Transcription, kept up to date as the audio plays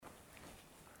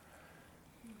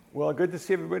Well, good to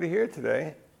see everybody here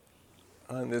today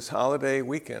on this holiday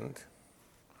weekend.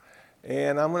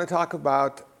 And I'm going to talk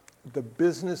about the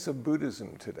business of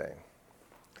Buddhism today.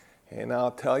 And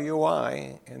I'll tell you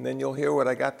why, and then you'll hear what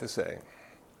I got to say.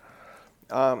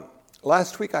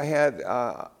 Last week I had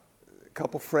a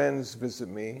couple friends visit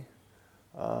me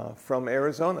from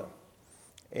Arizona.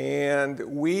 And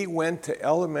we went to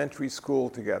elementary school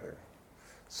together,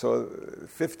 so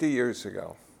 50 years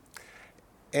ago.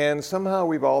 And somehow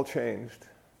we've all changed.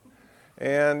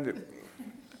 And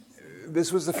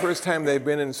this was the first time they'd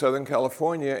been in Southern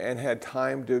California and had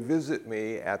time to visit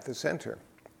me at the center.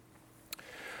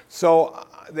 So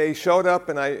they showed up,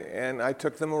 and I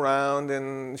took them around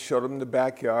and showed them the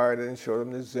backyard and showed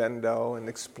them the Zendo and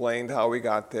explained how we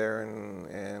got there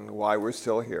and why we're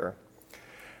still here.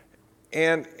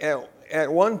 And at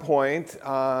one point,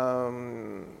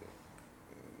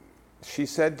 she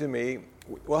said to me,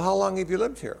 "Well, how long have you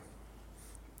lived here?"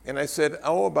 And I said,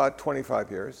 about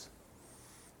 25 years.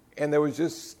 And there was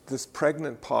just this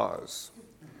pregnant pause.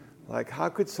 Like, how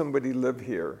could somebody live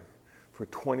here for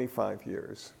 25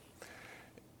 years?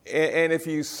 And if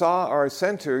you saw our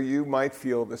center, you might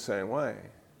feel the same way.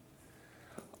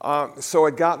 So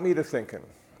it got me to thinking,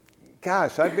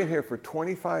 gosh, I've been here for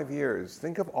 25 years.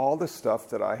 Think of all the stuff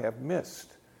that I have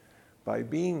missed by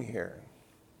being here.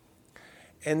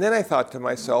 And then I thought to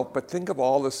myself, but think of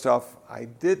all the stuff I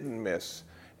didn't miss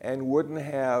and wouldn't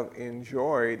have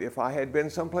enjoyed if I had been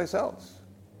someplace else.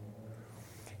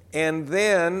 And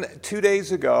then 2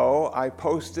 days ago, I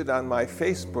posted on my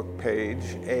Facebook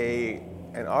page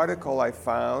an article I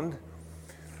found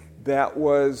that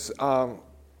was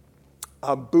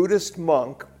a Buddhist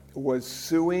monk was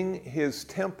suing his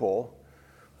temple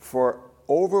for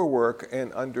overwork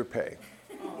and underpay.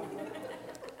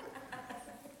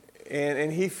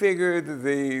 And he figured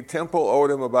the temple owed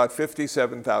him about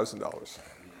 $57,000.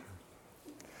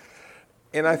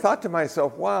 And I thought to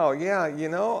myself, wow, yeah,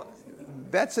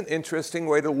 that's an interesting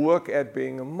way to look at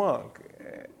being a monk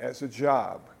as a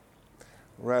job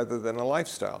rather than a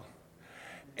lifestyle.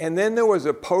 And then there was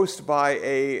a post by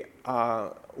a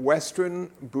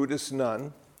Western Buddhist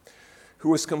nun who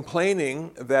was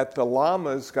complaining that the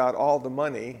lamas got all the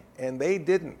money and they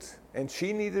didn't, and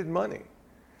she needed money,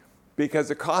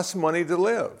 because it costs money to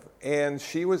live. And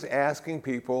she was asking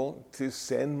people to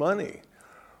send money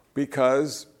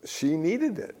because she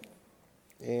needed it.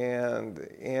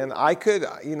 And I could,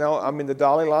 the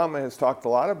Dalai Lama has talked a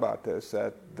lot about this,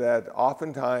 that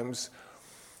oftentimes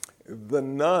the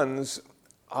nuns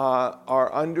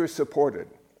are under-supported,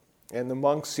 and the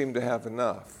monks seem to have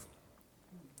enough.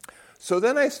 So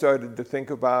then I started to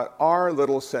think about our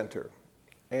little center,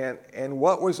 and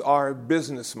what was our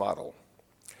business model.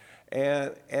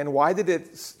 And why did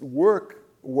it work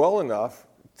well enough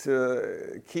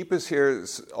to keep us here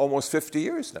almost 50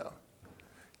 years now,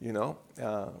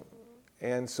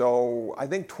 And so I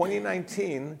think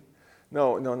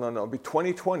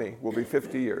 2020 will be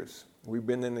 50 years. We've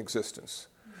been in existence,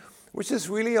 which is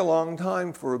really a long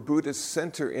time for a Buddhist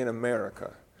center in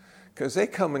America, because they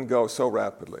come and go so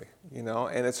rapidly,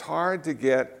 and it's hard to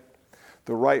get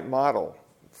the right model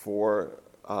for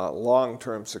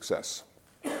long-term success.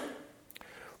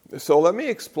 So let me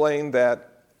explain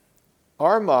that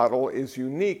our model is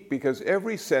unique because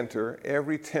every center,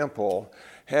 every temple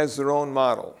has their own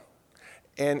model.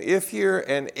 And if you're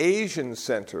an Asian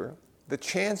center, the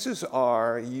chances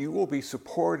are you will be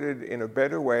supported in a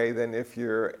better way than if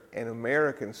you're an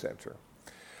American center.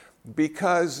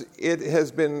 Because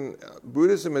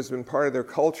Buddhism has been part of their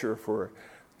culture for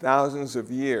thousands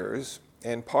of years,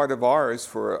 and part of ours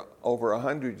for over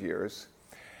 100 years.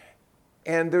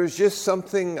 And there's just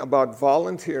something about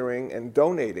volunteering and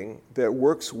donating that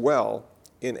works well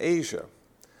in Asia,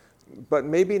 but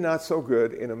maybe not so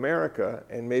good in America,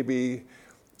 and maybe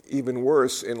even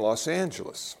worse in Los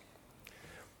Angeles.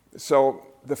 So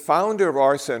the founder of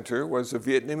our center was a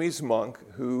Vietnamese monk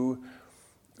who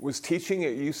was teaching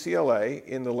at UCLA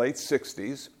in the late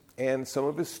 60s, and some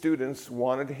of his students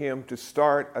wanted him to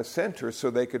start a center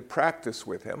so they could practice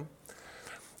with him.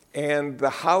 And the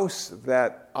house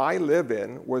that I live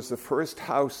in was the first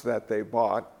house that they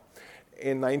bought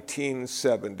in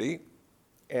 1970,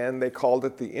 and they called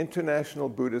it the International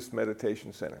Buddhist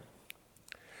Meditation Center.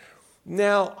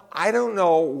 Now, I don't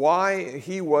know why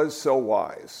he was so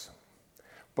wise,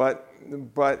 but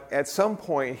at some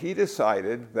point he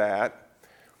decided that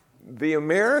the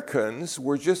Americans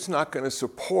were just not going to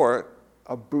support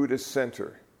a Buddhist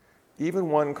center, even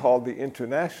one called the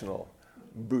International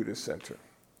Buddhist Center.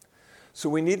 So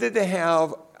we needed to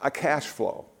have a cash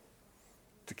flow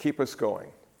to keep us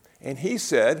going. And he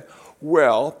said,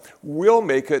 Well, we'll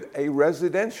make it a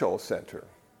residential center,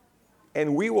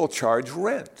 and we will charge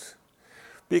rent,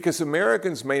 because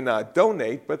Americans may not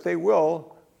donate, but they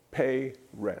will pay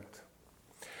rent.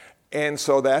 And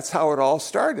so that's how it all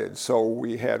started. So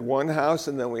we had one house,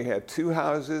 and then we had two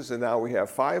houses, and now we have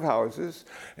 5 houses.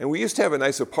 And we used to have a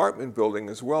nice apartment building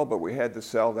as well, but we had to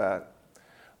sell that.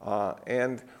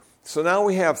 And so now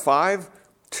we have 5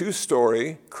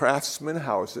 2-story craftsman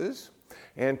houses,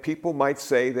 and people might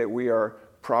say that we are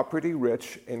property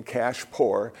rich and cash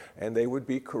poor, and they would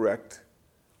be correct.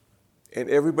 And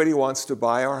everybody wants to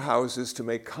buy our houses to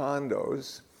make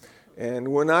condos, and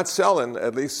we're not selling,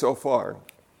 at least so far.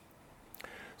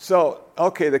 So,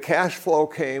 okay, the cash flow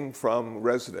came from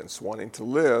residents wanting to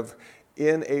live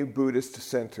in a Buddhist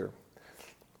center.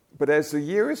 But as the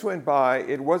years went by,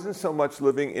 it wasn't so much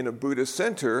living in a Buddhist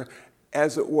center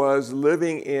as it was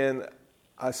living in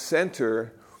a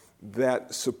center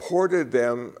that supported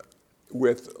them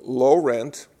with low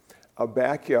rent, a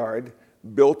backyard,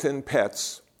 built-in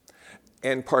pets,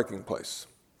 and parking place.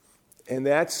 And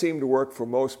that seemed to work for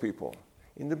most people.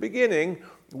 In the beginning,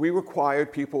 we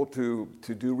required people to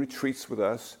do retreats with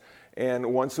us,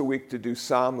 and once a week to do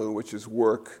samu, which is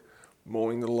work,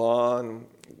 mowing the lawn,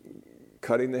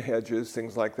 cutting the hedges,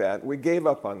 things like that. We gave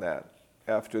up on that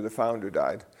after the founder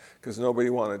died, because nobody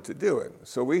wanted to do it.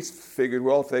 So we figured,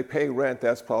 well, if they pay rent,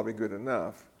 that's probably good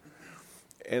enough.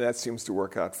 And that seems to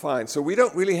work out fine. So we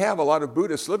don't really have a lot of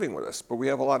Buddhists living with us, but we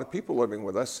have a lot of people living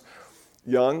with us,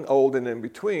 young, old, and in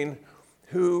between,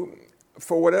 who,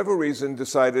 for whatever reason,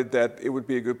 decided that it would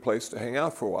be a good place to hang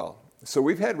out for a while. So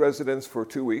we've had residents for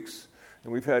 2 weeks,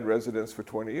 and we've had residents for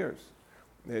 20 years.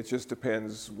 It just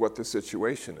depends what the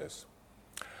situation is.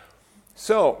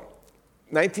 So,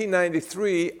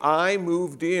 1993, I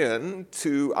moved in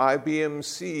to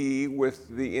IBMC with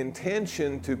the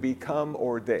intention to become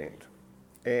ordained.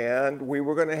 And we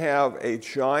were going to have a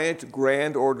giant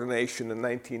grand ordination in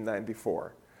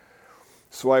 1994.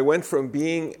 So I went from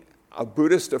being a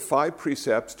Buddhist of 5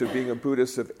 precepts to being a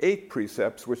Buddhist of 8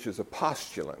 precepts, which is a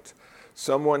postulant,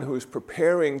 someone who's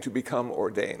preparing to become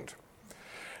ordained.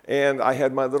 And I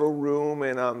had my little room,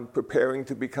 and I'm preparing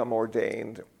to become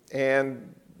ordained.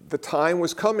 And the time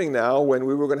was coming now when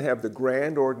we were going to have the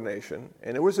grand ordination,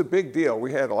 and it was a big deal.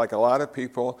 We had like a lot of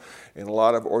people and a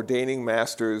lot of ordaining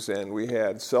masters, and we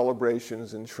had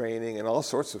celebrations and training and all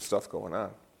sorts of stuff going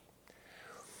on.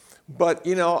 But,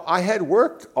 I had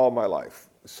worked all my life.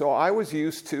 So I was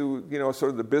used to,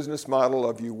 sort of the business model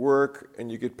of you work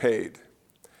and you get paid.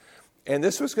 And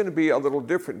this was going to be a little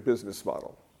different business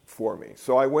model for me.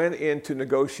 So I went into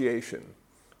negotiation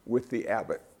with the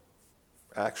abbot.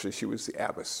 Actually, she was the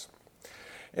abbess.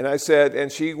 And I said,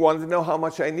 and she wanted to know how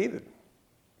much I needed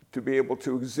to be able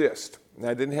to exist. And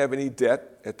I didn't have any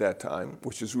debt at that time,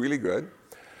 which is really good.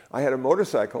 I had a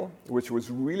motorcycle, which was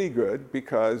really good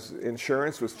because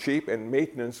insurance was cheap and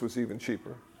maintenance was even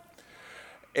cheaper.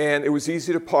 And it was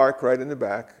easy to park right in the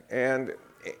back. And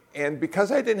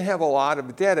because I didn't have a lot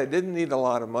of debt, I didn't need a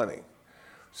lot of money.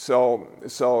 So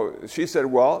she said,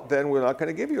 well, then we're not going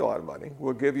to give you a lot of money.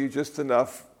 We'll give you just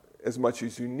enough, as much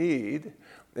as you need,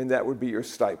 and that would be your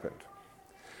stipend.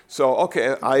 So,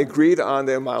 okay, I agreed on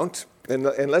the amount. And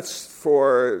let's,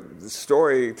 for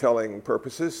storytelling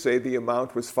purposes, say the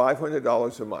amount was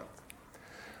 $500 a month.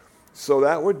 So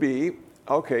that would be,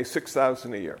 okay,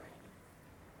 $6,000 a year.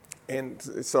 And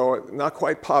so not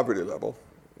quite poverty level,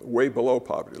 way below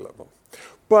poverty level.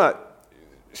 But,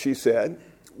 she said,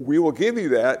 we will give you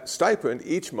that stipend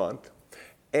each month,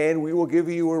 and we will give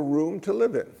you a room to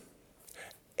live in.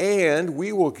 And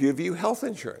we will give you health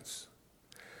insurance.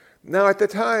 Now, at the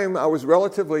time, I was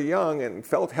relatively young and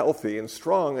felt healthy and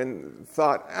strong and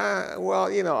thought,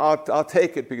 I'll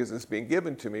take it because it's being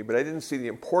given to me. But I didn't see the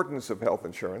importance of health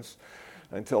insurance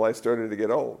until I started to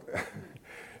get old.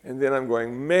 And then I'm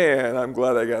going, man, I'm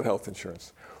glad I got health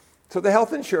insurance. So the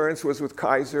health insurance was with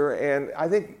Kaiser, and I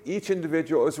think each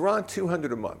individual is around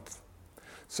 $200 a month.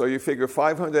 So you figure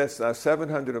 $500, that's now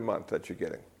 $700 a month that you're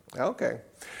getting. Okay.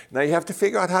 Now you have to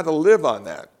figure out how to live on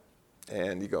that.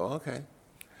 And you go, okay.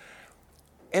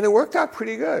 And it worked out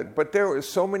pretty good, but there were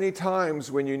so many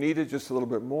times when you needed just a little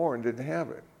bit more and didn't have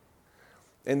it.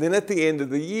 And then at the end of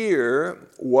the year,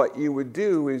 what you would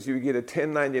do is you would get a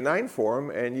 1099 form,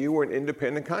 and you were an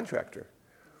independent contractor.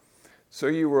 So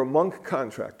you were a monk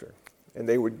contractor, and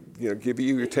they would give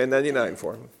you your 1099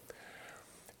 form.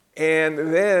 And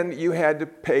then you had to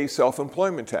pay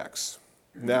self-employment tax.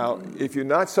 Now, if you're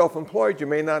not self-employed, you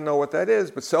may not know what that is,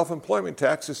 but self-employment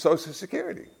tax is Social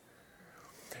Security.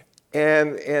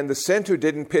 And the center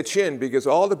didn't pitch in because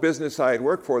all the business I had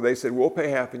worked for, they said, we'll pay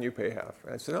half and you pay half.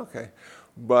 And I said, okay.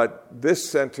 But this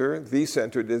center, the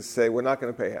center, did say, we're not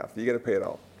going to pay half. You got to pay it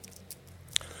all.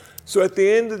 So at the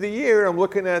end of the year, I'm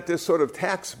looking at this sort of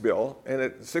tax bill, and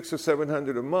at $600 or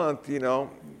 $700 a month,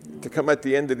 to come at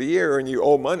the end of the year and you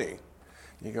owe money.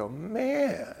 You go,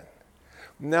 man.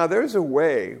 Now there's a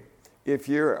way, if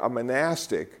you're a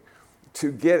monastic,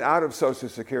 to get out of Social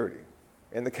Security.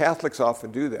 And the Catholics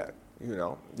often do that.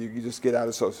 You just get out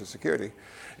of Social Security.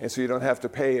 And so you don't have to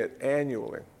pay it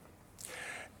annually.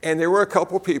 And there were a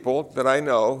couple people that I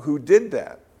know who did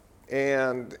that.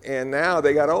 And now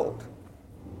they got old.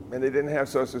 And they didn't have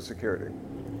Social Security.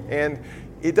 And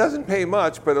it doesn't pay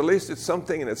much, but at least it's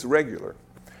something and it's regular.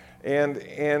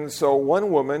 And so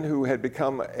one woman who had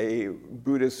become a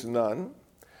Buddhist nun,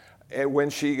 and when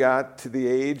she got to the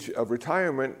age of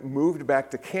retirement, moved back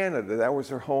to Canada. That was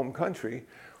her home country,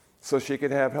 so she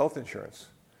could have health insurance.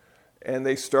 And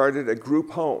they started a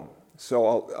group home.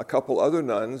 So a couple other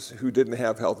nuns who didn't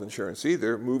have health insurance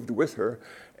either moved with her,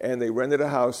 and they rented a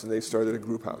house and they started a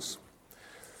group house.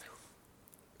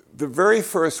 The very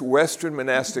first Western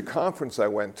monastic conference I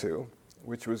went to,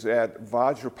 which was at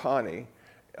Vajrapani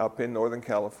up in Northern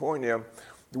California,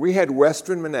 we had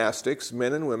Western monastics,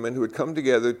 men and women, who had come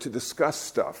together to discuss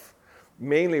stuff,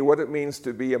 mainly what it means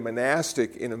to be a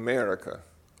monastic in America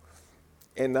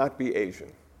and not be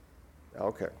Asian.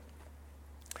 Okay.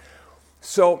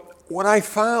 So what I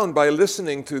found by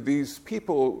listening to these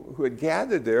people who had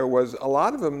gathered there was a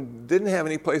lot of them didn't have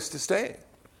any place to stay.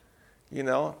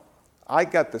 I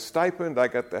got the stipend, I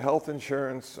got the health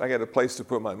insurance, I got a place to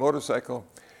put my motorcycle.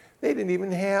 They didn't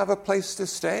even have a place to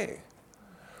stay.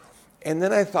 And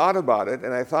then I thought about it,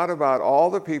 and I thought about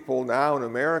all the people now in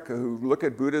America who look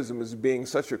at Buddhism as being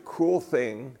such a cool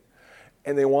thing,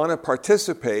 and they want to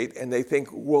participate, and they think,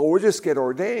 well, we'll just get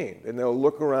ordained. And they'll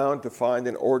look around to find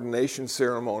an ordination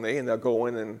ceremony, and they'll go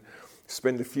in and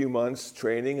spend a few months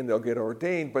training, and they'll get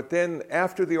ordained. But then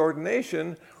after the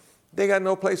ordination, they got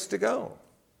no place to go.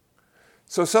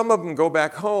 So some of them go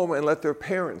back home and let their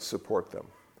parents support them.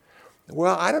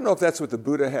 Well, I don't know if that's what the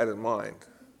Buddha had in mind.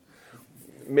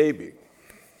 Maybe.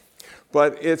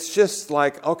 But it's just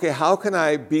like, okay, how can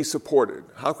I be supported?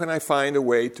 How can I find a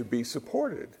way to be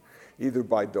supported? Either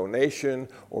by donation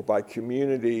or by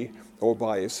community or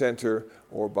by a center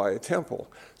or by a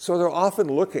temple. So they're often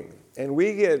looking. And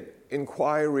we get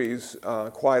inquiries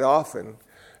quite often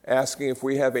asking if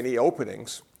we have any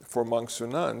openings for monks or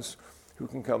nuns who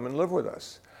can come and live with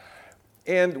us.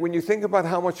 And when you think about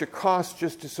how much it costs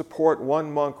just to support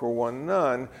one monk or one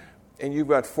nun, and you've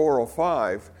got 4 or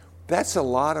 5, that's a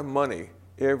lot of money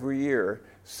every year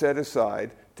set aside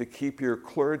to keep your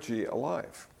clergy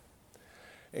alive.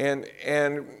 And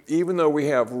even though we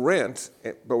have rent,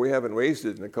 but we haven't raised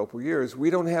it in a couple of years, we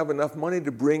don't have enough money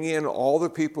to bring in all the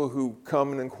people who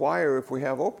come and inquire if we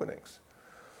have openings.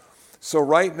 So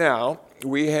right now,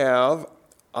 we have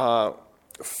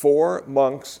 4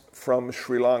 monks from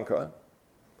Sri Lanka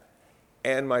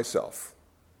and myself.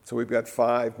 So we've got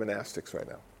 5 monastics right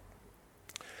now.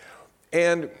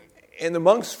 And the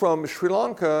monks from Sri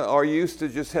Lanka are used to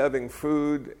just having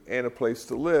food and a place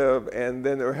to live, and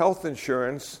then their health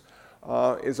insurance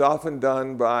is often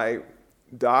done by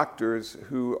doctors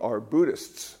who are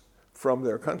Buddhists from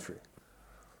their country,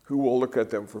 who will look at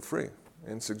them for free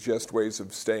and suggest ways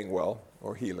of staying well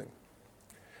or healing.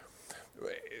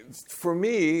 For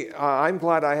me, I'm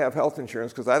glad I have health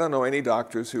insurance because I don't know any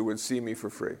doctors who would see me for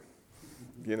free,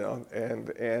 and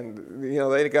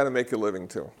they got to make a living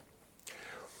too.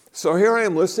 So here I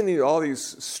am listening to all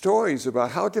these stories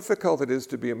about how difficult it is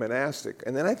to be a monastic.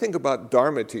 And then I think about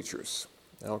Dharma teachers,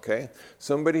 okay?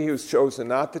 Somebody who's chosen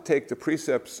not to take the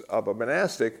precepts of a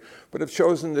monastic, but have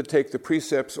chosen to take the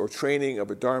precepts or training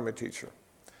of a Dharma teacher.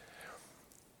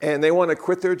 And they want to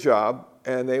quit their job,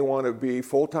 and they want to be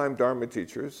full-time Dharma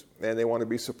teachers, and they want to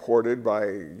be supported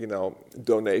by,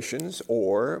 donations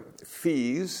or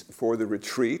fees for the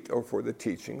retreat or for the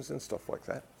teachings and stuff like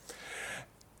that.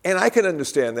 And I can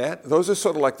understand that. Those are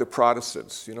sort of like the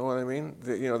Protestants, you know what I mean?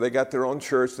 They got their own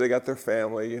church, they got their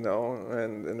family,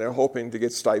 and they're hoping to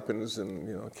get stipends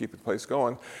and, keep the place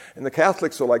going. And the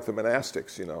Catholics are like the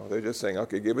monastics, They're just saying,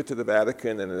 okay, give it to the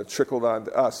Vatican and it'll trickle down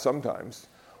to us sometimes.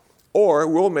 Or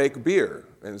we'll make beer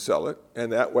and sell it,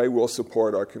 and that way we'll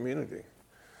support our community.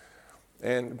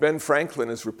 And Ben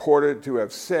Franklin is reported to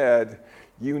have said,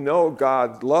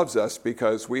 God loves us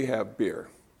because we have beer.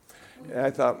 And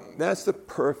I thought, that's the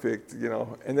perfect,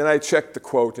 And then I checked the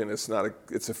quote, and it's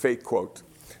a fake quote.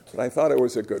 But I thought it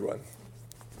was a good one.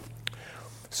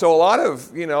 So a lot of,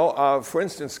 for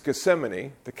instance,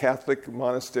 Gethsemane, the Catholic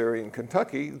monastery in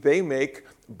Kentucky, they make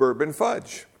bourbon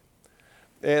fudge.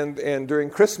 And during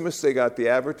Christmas, they got the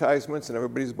advertisements, and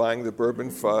everybody's buying the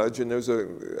bourbon fudge. And there's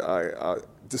a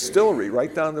distillery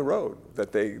right down the road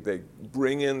that they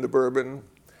bring in the bourbon.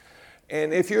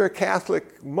 And if you're a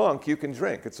Catholic monk, you can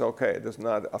drink. It's okay. There's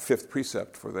not a fifth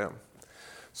precept for them.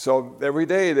 So every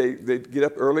day they get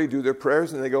up early, do their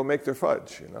prayers, and they go make their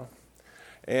fudge,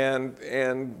 And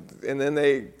then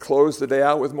they close the day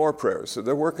out with more prayers. So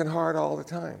they're working hard all the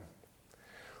time.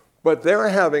 But they're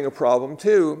having a problem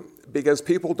too, because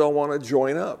people don't want to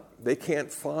join up. They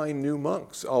can't find new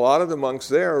monks. A lot of the monks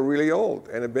there are really old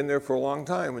and have been there for a long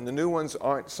time, and the new ones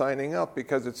aren't signing up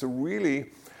because it's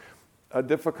a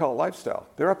difficult lifestyle.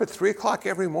 They're up at 3 o'clock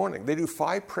every morning. They do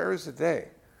 5 prayers a day.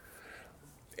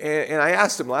 And I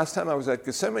asked them last time I was at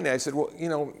Gethsemane, I said, well,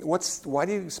 why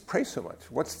do you pray so much?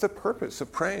 What's the purpose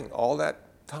of praying all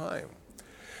that time?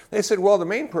 They said, well, the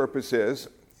main purpose is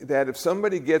that if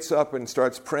somebody gets up and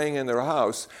starts praying in their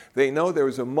house, they know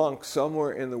there's a monk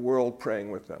somewhere in the world praying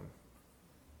with them.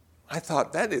 I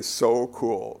thought, that is so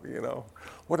cool,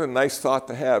 What a nice thought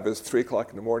to have as 3 o'clock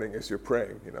in the morning as you're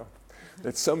praying,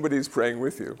 that somebody's praying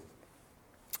with you.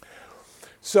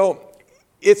 So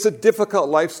it's a difficult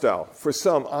lifestyle for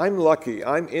some. I'm lucky.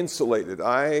 I'm insulated.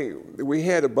 We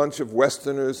had a bunch of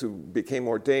Westerners who became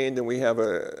ordained, and we have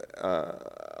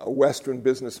a Western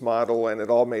business model, and it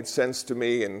all made sense to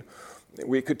me. And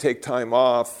we could take time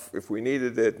off if we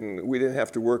needed it, and we didn't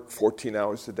have to work 14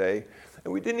 hours a day,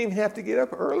 and we didn't even have to get up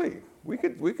early. We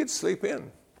could sleep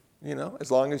in,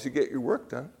 as long as you get your work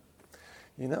done.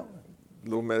 A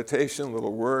little meditation, a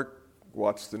little work,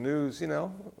 watch the news.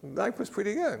 Life was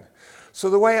pretty good. So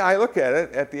the way I look at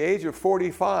it, at the age of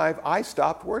 45, I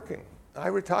stopped working. I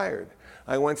retired.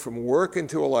 I went from work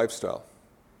into a lifestyle.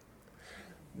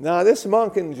 Now, this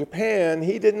monk in Japan,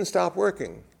 he didn't stop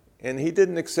working, and he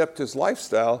didn't accept his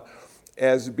lifestyle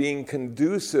as being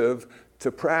conducive to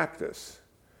practice.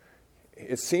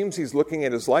 It seems he's looking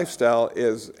at his lifestyle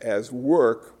as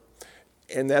work,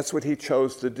 and that's what he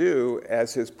chose to do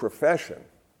as his profession.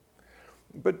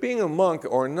 But being a monk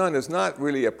or a nun is not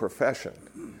really a profession.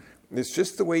 It's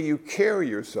just the way you carry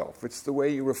yourself. It's the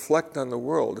way you reflect on the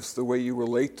world. It's the way you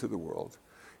relate to the world.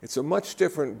 It's a much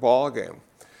different ballgame.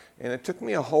 And it took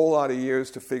me a whole lot of years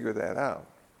to figure that out.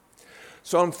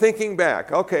 So I'm thinking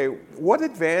back, okay, what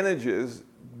advantages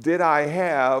did I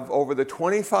have over the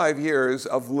 25 years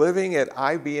of living at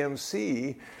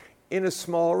IBMC in a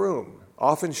small room,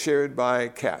 often shared by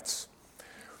cats?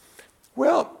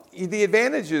 Well, the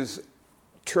advantages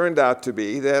turned out to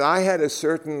be that I had a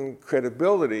certain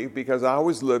credibility because I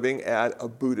was living at a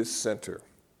Buddhist center.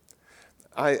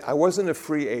 I wasn't a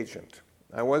free agent.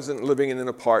 I wasn't living in an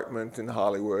apartment in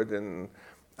Hollywood, and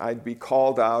I'd be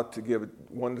called out to give a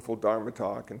wonderful Dharma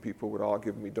talk, and people would all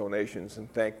give me donations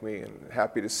and thank me and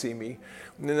happy to see me.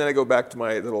 And then I go back to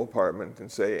my little apartment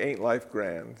and say, ain't life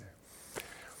grand?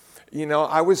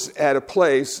 I was at a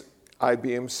place,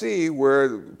 IBMC,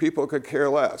 where people could care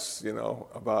less,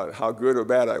 about how good or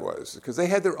bad I was, because they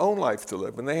had their own life to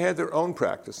live, and they had their own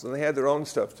practice, and they had their own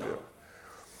stuff to do.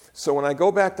 So when I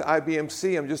go back to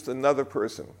IBMC, I'm just another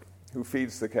person who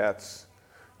feeds the cats,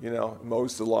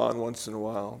 mows the lawn once in a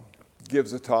while,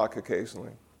 gives a talk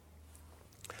occasionally.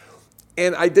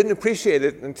 And I didn't appreciate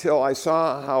it until I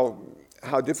saw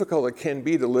how difficult it can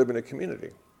be to live in a community.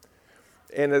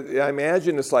 And I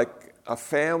imagine it's like a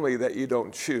family that you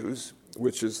don't choose,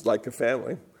 which is like a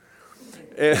family.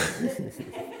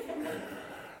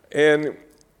 And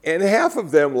half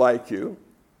of them like you,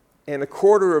 and a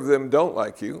quarter of them don't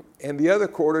like you, and the other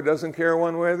quarter doesn't care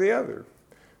one way or the other.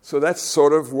 So that's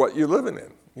sort of what you're living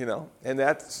in, and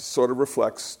that sort of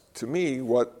reflects to me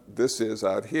what this is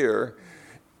out here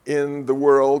in the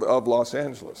world of Los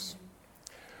Angeles.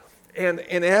 And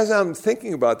as I'm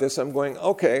thinking about this, I'm going,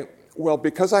 okay, well,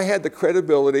 because I had the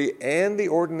credibility and the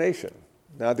ordination.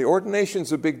 Now, the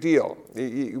ordination's a big deal.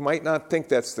 You might not think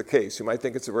that's the case. You might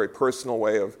think it's a very personal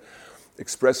way of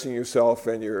expressing yourself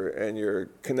and your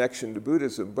connection to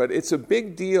Buddhism. But it's a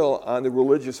big deal on the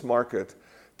religious market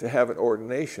to have an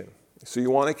ordination. So you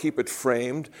want to keep it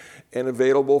framed and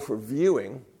available for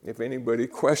viewing if anybody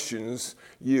questions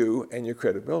you and your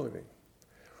credibility.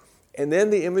 And then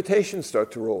the invitations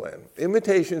start to roll in.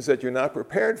 Invitations that you're not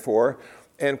prepared for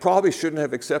and probably shouldn't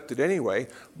have accepted anyway,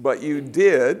 but you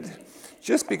did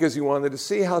just because you wanted to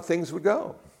see how things would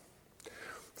go.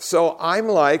 So I'm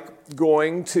like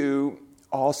going to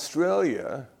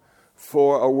Australia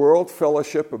for a World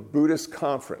Fellowship of Buddhist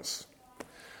Conference.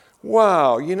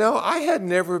 Wow, I had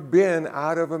never been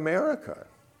out of America.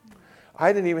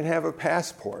 I didn't even have a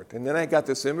passport. And then I got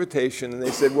this invitation, and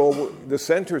they said, well, the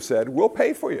center said, we'll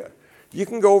pay for you. You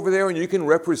can go over there and you can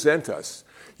represent us.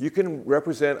 you can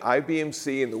represent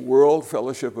IBMC in the World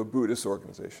Fellowship of Buddhist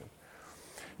Organization.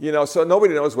 So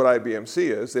nobody knows what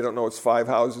IBMC is. They don't know it's 5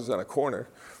 houses on a corner,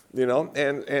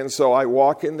 And so I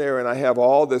walk in there and I have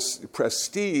all this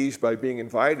prestige by being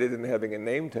invited and having a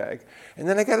name tag. And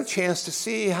then I got a chance to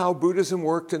see how Buddhism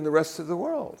worked in the rest of the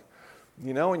world.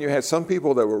 And you had some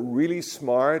people that were really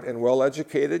smart and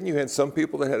well-educated, and you had some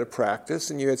people that had a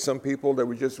practice, and you had some people that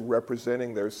were just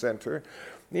representing their center.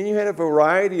 And you had a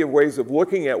variety of ways of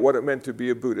looking at what it meant to be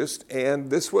a Buddhist, and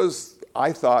this was,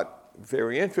 I thought,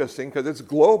 very interesting because it's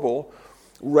global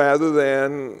rather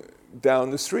than down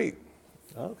the street.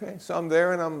 Okay, so I'm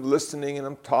there and I'm listening and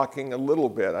I'm talking a little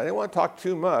bit. I didn't want to talk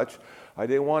too much. I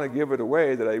didn't want to give it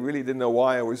away that I really didn't know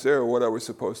why I was there or what I was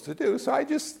supposed to do, so I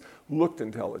just looked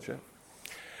intelligent.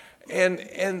 And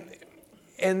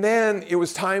then it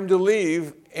was time to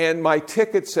leave, and my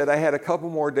ticket said I had a couple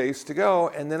more days to go,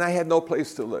 and then I had no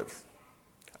place to live.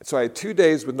 So I had 2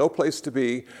 days with no place to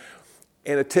be,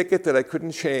 and a ticket that I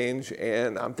couldn't change,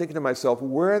 and I'm thinking to myself,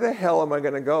 where the hell am I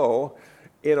going to go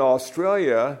in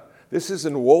Australia? This is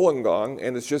in Wollongong,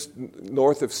 and it's just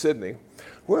north of Sydney.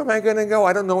 Where am I going to go?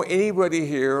 I don't know anybody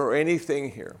here or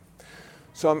anything here.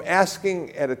 So I'm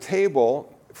asking at a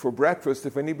table for breakfast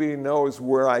if anybody knows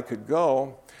where I could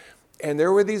go. And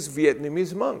there were these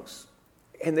Vietnamese monks.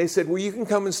 And they said, well, you can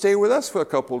come and stay with us for a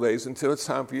couple of days until it's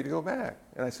time for you to go back.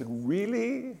 And I said,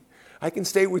 really? I can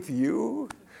stay with you?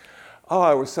 Oh,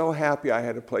 I was so happy I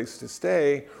had a place to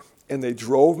stay. And they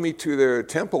drove me to their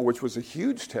temple, which was a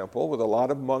huge temple with a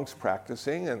lot of monks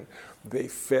practicing. And they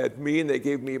fed me, and they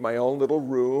gave me my own little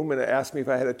room, and they asked me if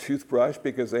I had a toothbrush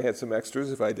because they had some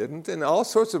extras if I didn't, and all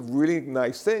sorts of really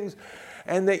nice things.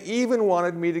 And they even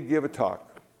wanted me to give a talk.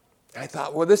 I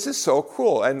thought, well, this is so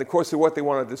cool. And of course, what they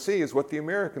wanted to see is what the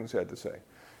Americans had to say.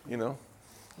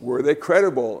 Were they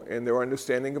credible in their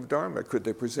understanding of Dharma? Could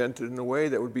they present it in a way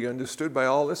that would be understood by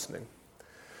all listening?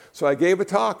 So I gave a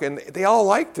talk, and they all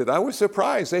liked it. I was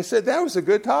surprised. They said, that was a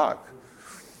good talk.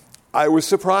 I was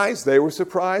surprised. They were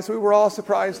surprised. We were all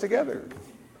surprised together.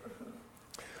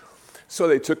 So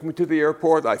they took me to the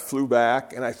airport. I flew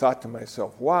back, and I thought to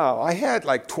myself, wow, I had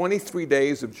like 23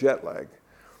 days of jet lag.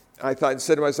 I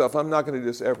said to myself, I'm not going to do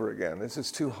this ever again. This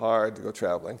is too hard to go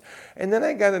traveling. And then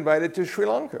I got invited to Sri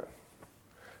Lanka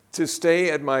to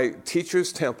stay at my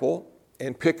teacher's temple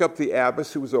and pick up the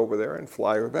abbess who was over there and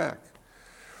fly her back.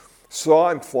 So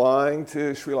I'm flying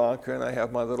to Sri Lanka, and I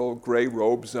have my little gray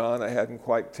robes on. I hadn't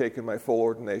quite taken my full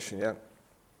ordination yet.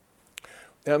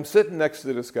 And I'm sitting next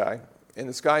to this guy, and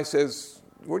this guy says,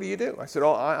 what do you do? I said,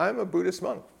 I'm a Buddhist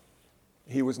monk.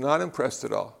 He was not impressed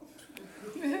at all.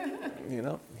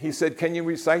 He said, can you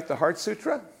recite the Heart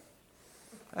Sutra?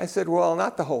 I said, well,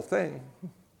 not the whole thing.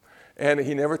 And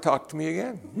he never talked to me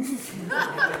again.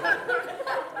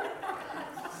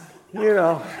 He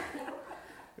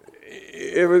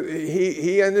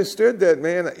understood that,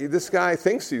 man, this guy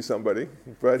thinks he's somebody,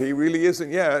 but he really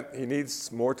isn't yet. He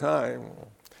needs more time.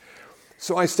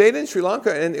 So I stayed in Sri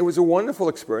Lanka, and it was a wonderful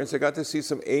experience. I got to see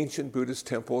some ancient Buddhist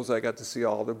temples. I got to see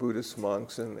all the Buddhist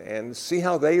monks and see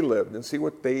how they lived and see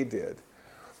what they did.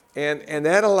 And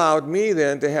that allowed me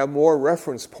then to have more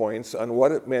reference points on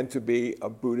what it meant to be a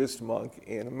Buddhist monk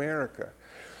in America.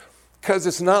 Because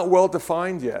it's not well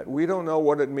defined yet. We don't know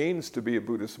what it means to be a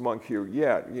Buddhist monk here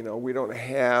yet. We don't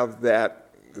have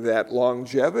that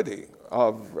longevity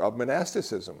of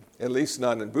monasticism, at least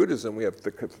not in Buddhism. We have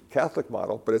the Catholic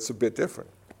model, but it's a bit different.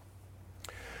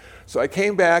 So I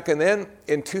came back, and then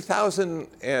in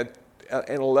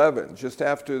 2011, just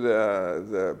after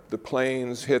the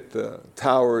planes hit the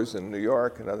towers in New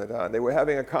York and they were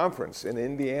having a conference in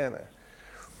Indiana.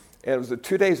 And it was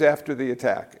 2 days after the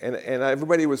attack, and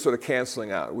everybody was sort of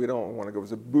canceling out. We don't want to go. It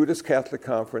was a Buddhist Catholic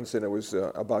conference, and it was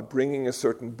about bringing a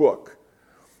certain book,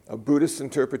 a Buddhist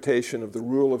interpretation of the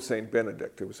Rule of Saint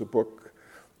Benedict. It was a book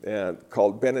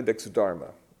called Benedict's Dharma,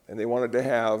 and they wanted to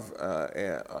have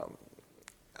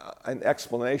an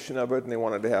explanation of it, and they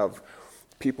wanted to have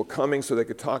people coming so they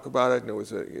could talk about it, and it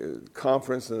was a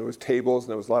conference, and there was tables, and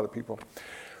there was a lot of people.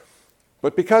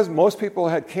 But because most people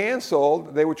had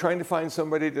canceled, they were trying to find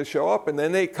somebody to show up, and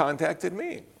then they contacted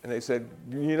me. And they said,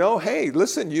 hey,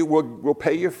 listen, we'll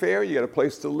pay your fare, you got a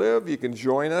place to live, you can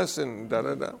join us, and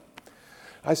da-da-da.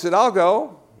 I said, I'll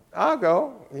go,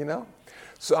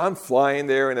 So I'm flying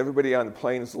there, and everybody on the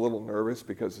plane is a little nervous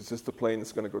because it's just a plane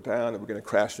that's going to go down, and we're going to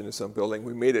crash into some building.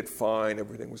 We made it fine,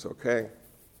 everything was okay.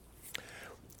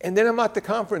 And then I'm at the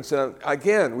conference, and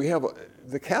again,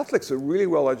 the Catholics are really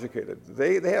well educated.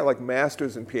 They have like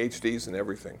masters and PhDs and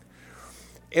everything.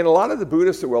 And a lot of the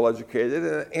Buddhists are well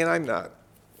educated, and I'm not.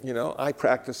 I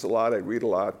practice a lot, I read a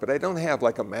lot, but I don't have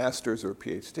like a master's or a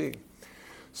PhD.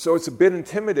 So it's a bit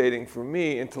intimidating for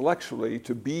me intellectually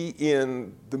to be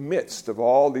in the midst of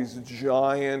all these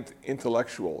giant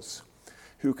intellectuals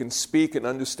who can speak and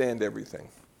understand everything.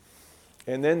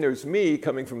 And then there's me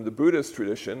coming from the Buddhist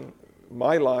tradition.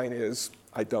 My line is,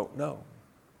 I don't know.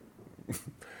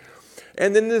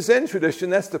 And in the Zen tradition,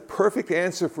 that's the perfect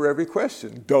answer for every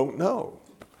question. Don't know.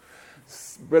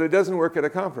 But it doesn't work at a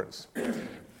conference.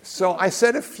 So I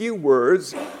said a few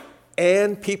words,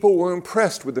 and people were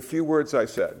impressed with the few words I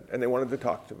said, and they wanted to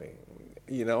talk to me.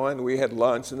 And we had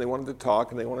lunch, and they wanted to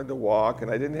talk, and they wanted to walk,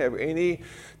 and I didn't have any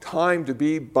time to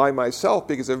be by myself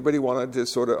because everybody wanted to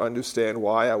sort of understand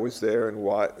why I was there and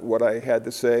what I had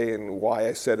to say and why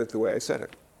I said it the way I said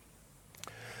it.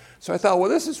 So I thought, well,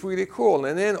 this is really cool.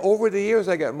 And then over the years,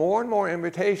 I got more and more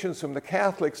invitations from the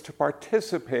Catholics to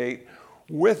participate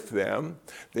with them.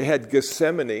 They had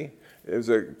Gethsemane. There was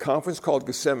a conference called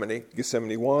Gethsemane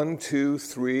 1, 2,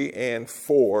 3, and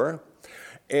 4.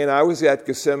 And I was at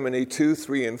Gethsemane 2,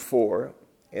 3, and 4.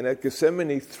 And at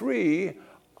Gethsemane 3,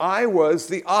 I was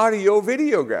the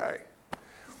audio-video guy.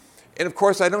 And of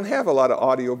course, I don't have a lot of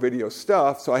audio-video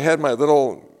stuff, so I had my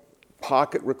little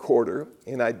pocket recorder,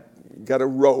 and I got a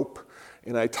rope,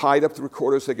 and I tied up the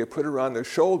recorder so I could put it around their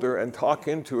shoulder and talk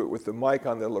into it with the mic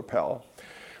on the lapel.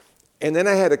 And then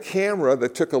I had a camera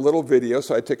that took a little video,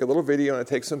 so I'd take a little video and I'd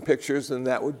take some pictures, and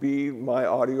that would be my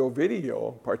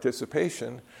audio-video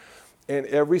participation. And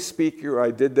every speaker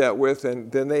I did that with,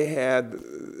 and then they had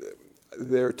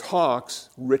their talks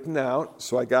written out,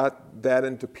 so I got that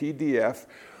into PDF.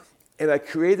 And I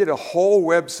created a whole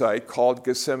website called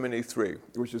Gethsemane 3,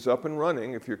 which is up and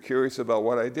running if you're curious about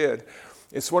what I did.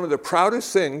 It's one of the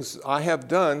proudest things I have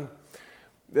done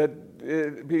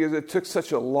because it took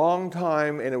such a long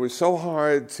time and it was so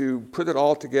hard to put it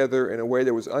all together in a way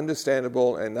that was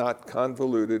understandable and not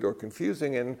convoluted or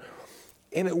confusing. And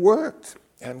it worked.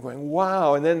 And I'm going,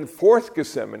 wow. And then the fourth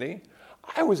Gethsemane,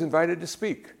 I was invited to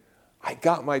speak. I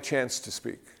got my chance to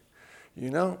speak.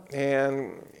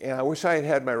 And I wish I had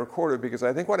had my recorder because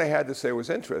I think what I had to say was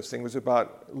interesting. It was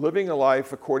about living a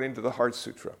life according to the Heart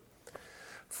Sutra.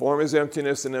 Form is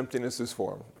emptiness and emptiness is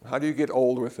form. How do you get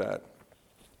old with that?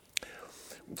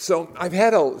 So I've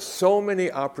had so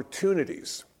many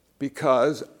opportunities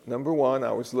because, number one,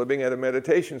 I was living at a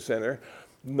meditation center.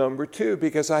 Number two,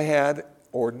 because I had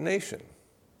ordination.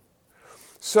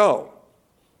 So,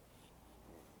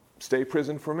 State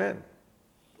Prison for Men,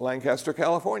 Lancaster,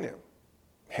 California.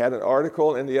 Had an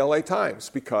article in the LA Times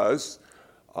because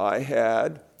I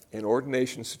had an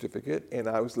ordination certificate and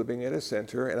I was living at a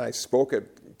center and I spoke at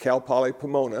Cal Poly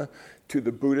Pomona to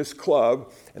the Buddhist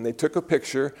club and they took a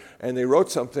picture and they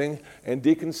wrote something and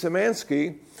Deacon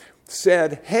Szymanski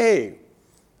said, hey,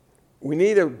 we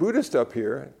need a Buddhist up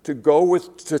here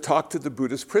to talk to the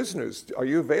Buddhist prisoners. Are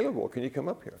you available? Can you come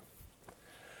up here?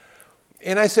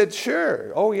 And I said,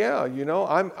 sure. Oh, yeah.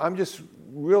 I'm just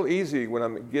real easy when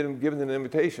I'm given an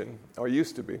invitation, or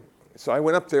used to be. So I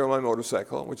went up there on my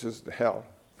motorcycle, which is hell.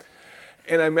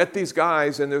 And I met these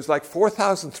guys, and there's like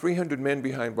 4,300 men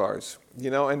behind bars,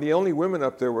 and the only women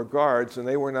up there were guards, and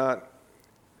they were not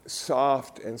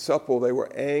soft and supple. They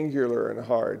were angular and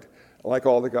hard, like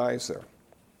all the guys there.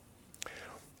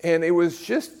 And it was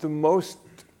just the most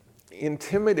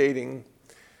intimidating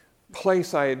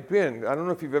place I had been. I don't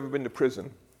know if you've ever been to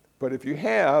prison, but if you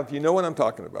have, you know what I'm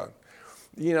talking about.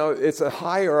 It's a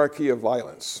hierarchy of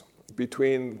violence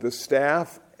between the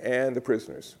staff and the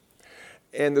prisoners.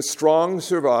 And the strong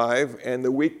survive, and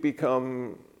the weak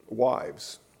become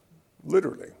wives,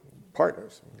 literally,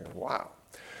 partners. Wow.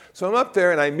 So I'm up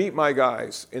there, and I meet my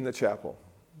guys in the chapel.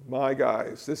 My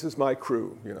guys. This is my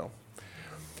crew,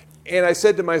 And I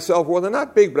said to myself, well, they're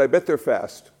not big, but I bet they're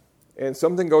fast. And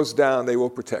something goes down, they will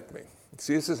protect me.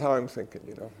 See, this is how I'm thinking,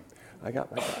 I got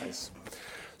my guys.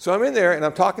 So I'm in there, and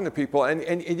I'm talking to people,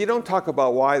 and you don't talk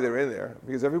about why they're in there,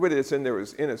 because everybody that's in there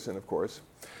is innocent, of course.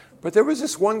 But there was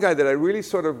this one guy that I really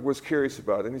sort of was curious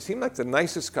about, and he seemed like the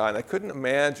nicest guy, and I couldn't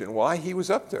imagine why he was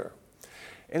up there.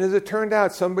 And as it turned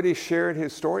out, somebody shared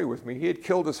his story with me. He had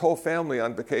killed his whole family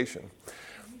on vacation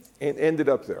and ended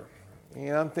up there.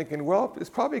 And I'm thinking, well, it's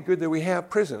probably good that we have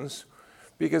prisons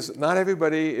because not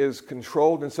everybody is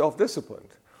controlled and self-disciplined,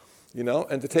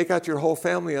 and to take out your whole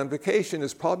family on vacation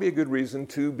is probably a good reason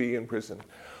to be in prison.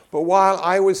 But while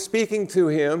I was speaking to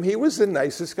him, he was the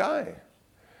nicest guy.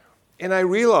 And I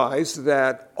realized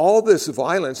that all this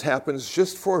violence happens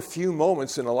just for a few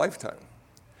moments in a lifetime.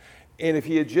 And if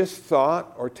he had just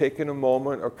thought or taken a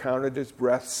moment or counted his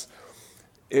breaths,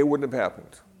 it wouldn't have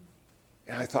happened.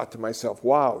 And I thought to myself,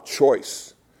 wow,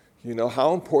 choice.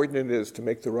 How important it is to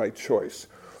make the right choice.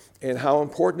 And how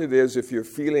important it is if you're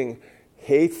feeling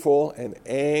hateful and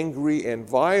angry and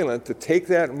violent to take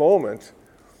that moment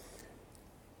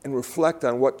and reflect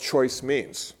on what choice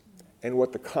means and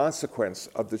what the consequence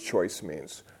of the choice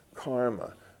means.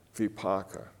 Karma,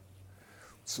 vipaka.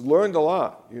 So learned a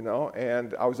lot,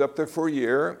 and I was up there for a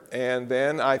year, and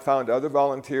then I found other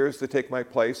volunteers to take my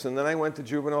place, and then I went to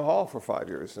juvenile hall for 5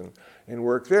 years and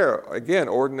worked there. Again,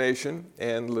 ordination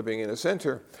and living in a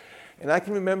center. And I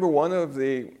can remember one of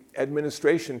the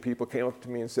administration people came up to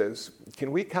me and says,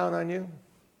 "Can we count on you?"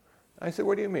 I said,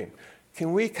 "What do you mean?"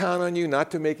 "Can we count on you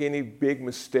not to make any big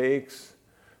mistakes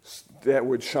that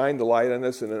would shine the light on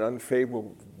us in an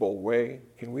unfavorable way?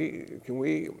 Can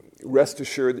we rest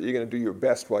assured that you're going to do your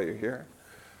best while you're here?"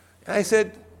 And I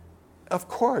said, "Of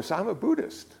course, I'm a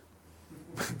Buddhist."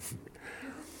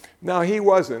 Now, he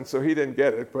wasn't, so he didn't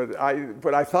get it, but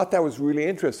I thought that was really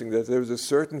interesting, that there was a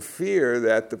certain fear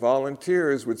that the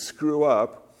volunteers would screw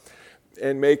up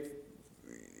and make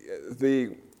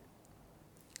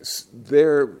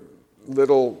their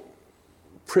little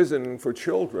prison for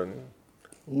children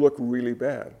look really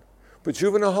bad. But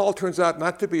juvenile hall turns out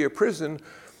not to be a prison.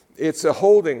 It's a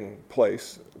holding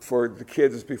place for the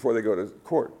kids before they go to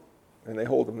court, and they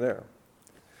hold them there.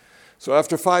 So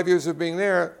after 5 years of being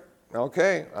there,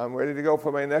 okay, I'm ready to go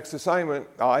for my next assignment.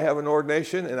 I have an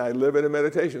ordination, and I live at a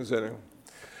meditation center.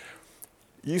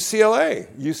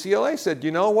 UCLA said,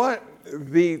 "You know what?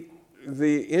 The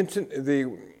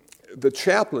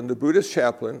chaplain, the Buddhist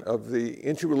chaplain of the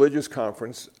Interreligious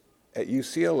Conference at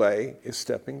UCLA is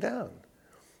stepping down.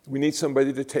 We need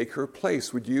somebody to take her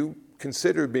place. Would you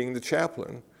consider being the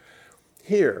chaplain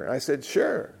here?" I said,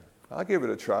 "Sure, I'll give it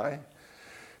a try."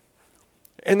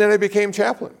 And then I became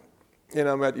chaplain. And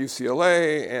I'm at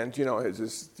UCLA, and, it's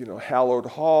just, hallowed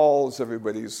halls.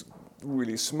 Everybody's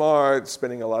really smart,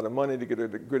 spending a lot of money to get a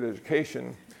good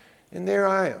education. And there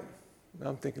I am.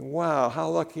 I'm thinking, wow, how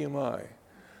lucky am I?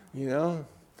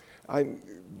 I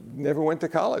never went to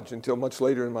college until much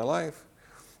later in my life.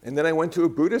 And then I went to a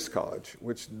Buddhist college,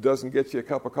 which doesn't get you a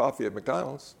cup of coffee at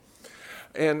McDonald's.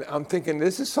 And I'm thinking,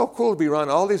 this is so cool to be around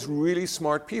all these really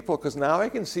smart people, because now I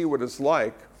can see what it's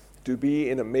like to be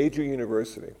in a major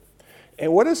university.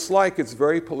 And what it's like, it's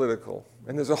very political.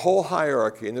 And there's a whole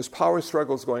hierarchy, and there's power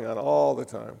struggles going on all the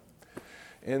time.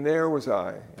 And there was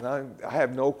I. And I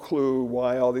have no clue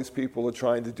why all these people are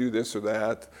trying to do this or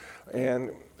that.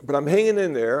 But I'm hanging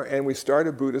in there, and we start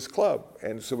a Buddhist club.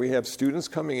 And so we have students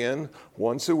coming in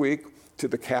once a week to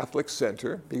the Catholic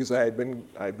Center, because I'd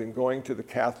been going to the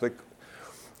Catholic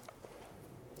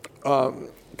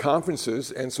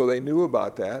conferences, and so they knew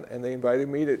about that, and they invited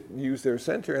me to use their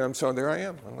center, and so there I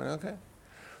am. I'm like, okay.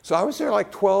 So I was there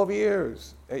like 12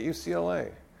 years at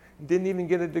UCLA. Didn't even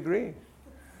get a degree,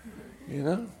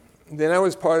 Then I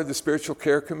was part of the spiritual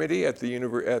care committee at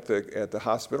the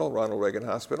hospital, Ronald Reagan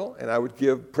Hospital, and I would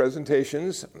give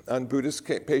presentations on Buddhist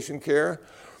patient care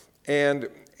and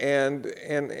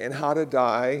how to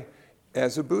die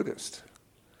as a Buddhist.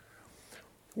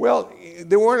 Well,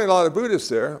 there weren't a lot of Buddhists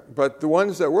there, but the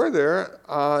ones that were there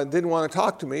didn't want to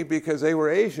talk to me because they were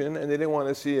Asian, and they didn't want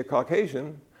to see a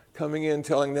Caucasian coming in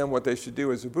telling them what they should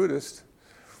do as a Buddhist.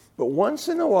 But once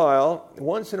in a while,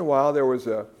 there was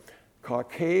a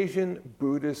Caucasian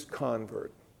Buddhist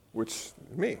convert, which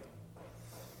me,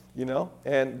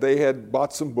 and they had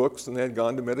bought some books, and they had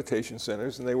gone to meditation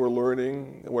centers, and they were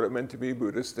learning what it meant to be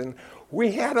Buddhist. And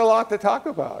we had a lot to talk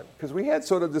about because we had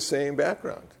sort of the same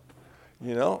background,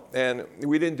 and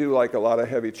we didn't do like a lot of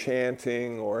heavy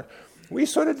chanting, or we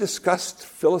sort of discussed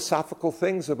philosophical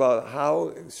things about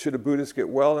how should a Buddhist get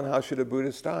well and how should a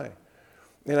Buddhist die.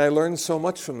 And I learned so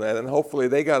much from that, and hopefully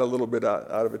they got a little bit out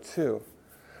of it too.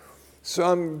 So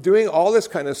I'm doing all this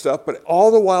kind of stuff, but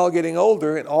all the while getting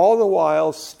older, and all the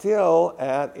while still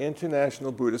at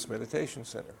International Buddhist Meditation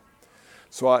Center.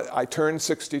 So I turned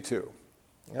 62.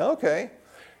 Okay.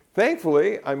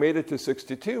 Thankfully, I made it to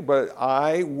 62, but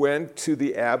I went to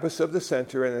the abbess of the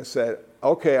center and I said,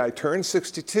 okay, I turned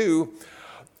 62.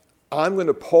 I'm going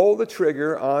to pull the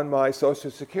trigger on my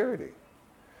Social Security.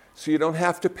 So you don't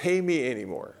have to pay me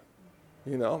anymore.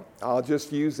 I'll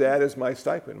just use that as my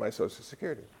stipend, my Social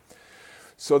Security.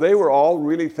 So they were all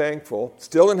really thankful.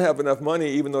 Still didn't have enough money,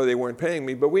 even though they weren't paying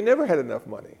me, but we never had enough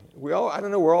money. I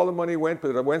don't know where all the money went,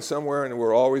 but it went somewhere, and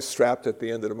we're always strapped at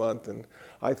the end of the month. And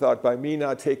I thought by me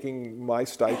not taking my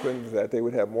stipend that they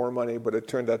would have more money, but it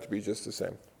turned out to be just the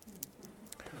same.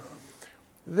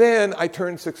 Then I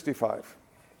turned 65.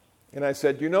 And I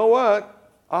said, you know what?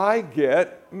 I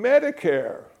get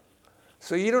Medicare.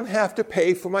 So you don't have to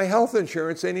pay for my health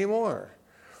insurance anymore.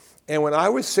 And when I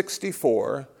was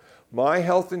 64, my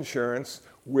health insurance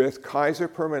with Kaiser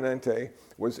Permanente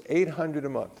was $800 a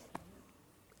month.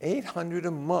 $800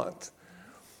 a month.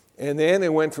 And then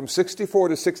it went from 64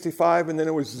 to 65, and then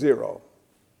it was zero,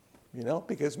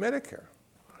 because Medicare.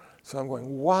 So I'm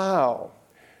going, wow,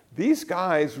 these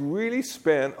guys really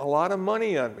spent a lot of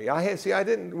money on me. I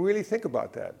didn't really think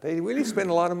about that. They really spent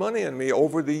a lot of money on me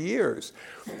over the years.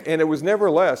 And it was never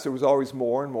less. It was always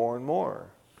more and more and more,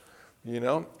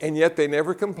 And yet they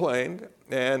never complained.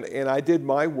 And I did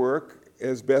my work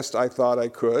as best I thought I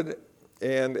could.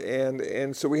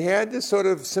 And so we had this sort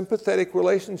of sympathetic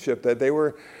relationship that they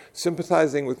were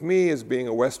sympathizing with me as being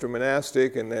a Western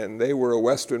monastic, and then they were a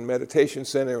Western meditation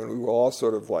center, and we were all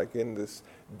sort of like in this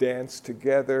dance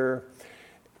together,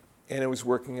 and it was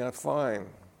working out fine.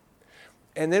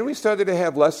 And then we started to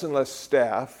have less and less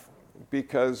staff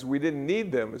because we didn't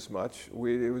need them as much.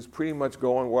 It was pretty much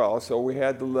going well, so we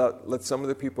had to let some of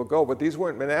the people go. But these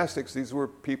weren't monastics. These were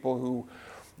people who,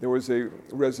 there was a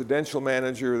residential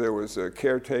manager, there was a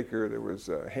caretaker, there was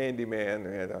a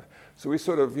handyman. So we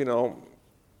sort of,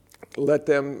 let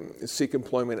them seek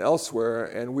employment elsewhere,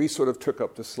 and we sort of took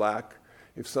up the slack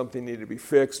if something needed to be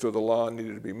fixed or the lawn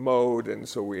needed to be mowed, and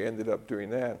so we ended up doing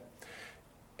that.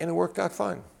 And it worked out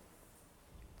fine.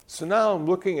 So now I'm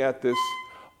looking at this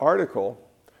article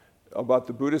about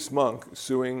the Buddhist monk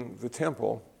suing the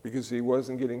temple because he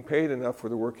wasn't getting paid enough for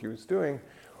the work he was doing.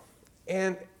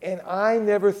 And I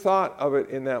never thought of it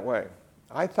in that way.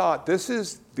 I thought this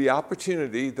is the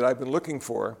opportunity that I've been looking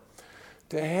for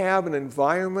to have an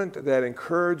environment that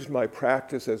encouraged my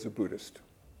practice as a Buddhist.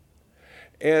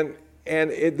 And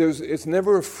it's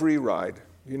never a free ride.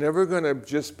 You're never going to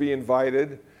just be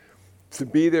invited to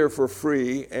be there for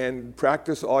free and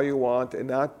practice all you want and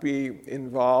not be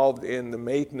involved in the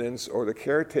maintenance or the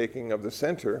caretaking of the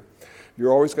center.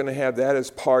 You're always going to have that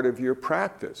as part of your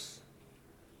practice.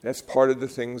 That's part of the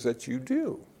things that you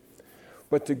do.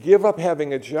 But to give up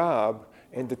having a job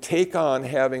and to take on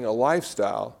having a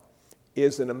lifestyle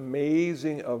is an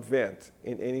amazing event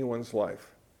in anyone's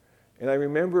life. And I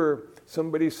remember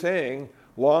somebody saying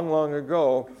long, long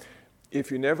ago, if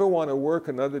you never want to work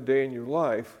another day in your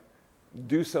life,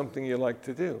 do something you like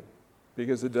to do,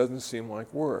 because it doesn't seem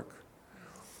like work.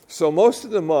 So most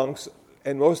of the monks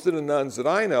and most of the nuns that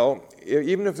I know,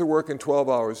 even if they're working 12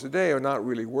 hours a day, are not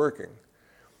really working.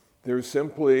 They're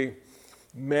simply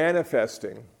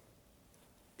manifesting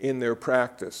in their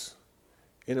practice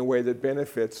in a way that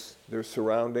benefits their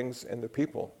surroundings and the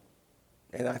people.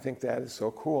 And I think that is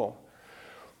so cool.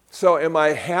 So am I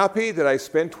happy that I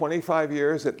spent 25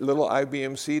 years at little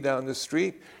IBMC down the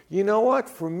street? You know what?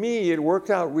 For me, it worked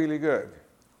out really good.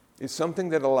 It's something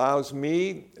that allows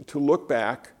me to look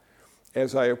back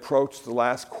as I approach the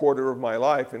last quarter of my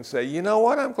life and say, you know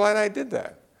what? I'm glad I did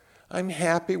that. I'm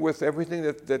happy with everything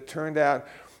that turned out.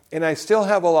 And I still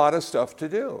have a lot of stuff to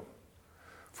do.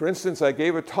 For instance, I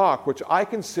gave a talk, which I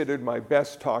considered my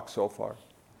best talk so far,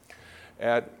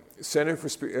 at Center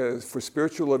for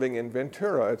Spiritual Living in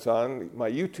Ventura. It's on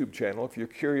my YouTube channel if you're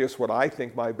curious what I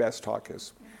think my best talk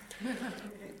is.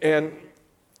 And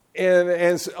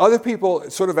other people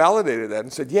sort of validated that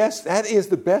and said, yes, that is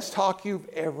the best talk you've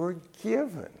ever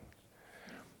given.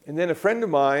 And then a friend of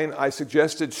mine, I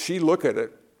suggested she look at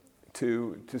it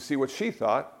to see what she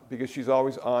thought, because she's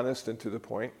always honest and to the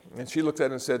point. And she looked at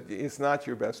it and said, it's not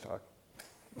your best talk.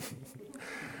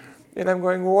 And I'm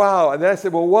going, wow. And then I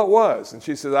said, well, what was? And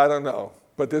she said, I don't know,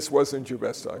 but this wasn't your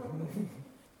best talk.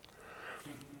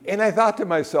 And I thought to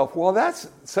myself, well, that's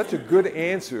such a good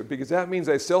answer, because that means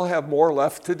I still have more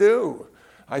left to do.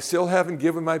 I still haven't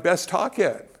given my best talk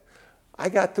yet. I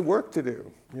got the work to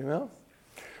do,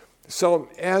 So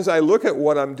as I look at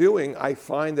what I'm doing, I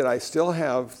find that I still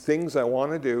have things I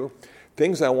want to do,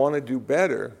 things I want to do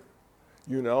better.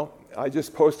 I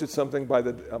just posted something by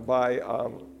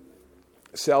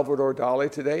Salvador Dali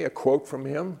today, a quote from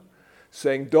him,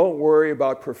 saying, don't worry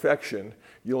about perfection,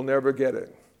 you'll never get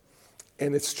it.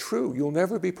 And it's true, you'll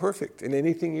never be perfect in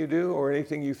anything you do or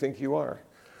anything you think you are.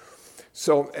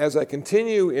 So as I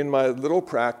continue in my little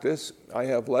practice, I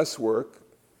have less work,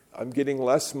 I'm getting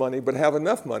less money, but have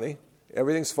enough money,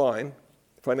 everything's fine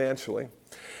financially.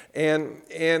 And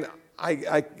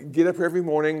I get up every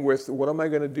morning with, what am I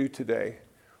going to do today?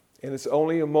 And it's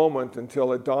only a moment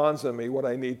until it dawns on me what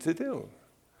I need to do.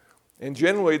 And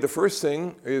generally, the first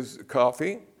thing is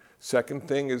coffee. Second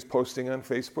thing is posting on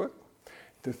Facebook.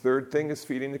 The third thing is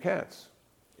feeding the cats.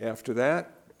 After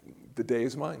that, the day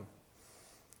is mine.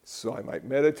 So I might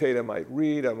meditate, I might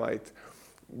read, I might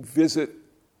visit,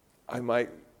 I might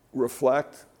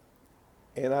reflect.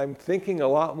 And I'm thinking a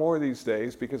lot more these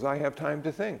days because I have time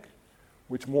to think,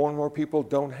 which more and more people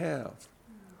don't have.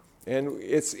 And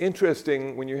it's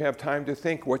interesting when you have time to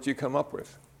think what you come up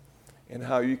with and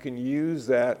how you can use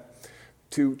that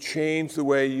to change the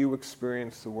way you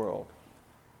experience the world.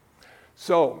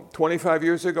 So, 25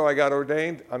 years ago I got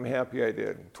ordained, I'm happy I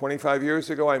did. 25 years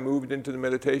ago I moved into the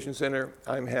meditation center,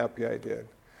 I'm happy I did.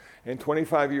 And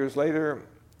 25 years later,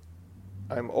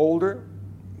 I'm older,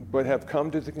 but have come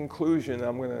to the conclusion,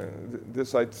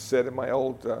 this I said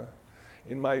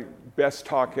in my best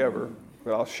talk ever,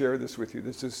 but I'll share this with you.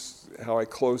 This is how I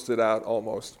closed it out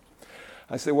almost.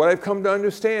 I said, what I've come to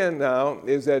understand now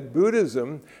is that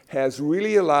Buddhism has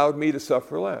really allowed me to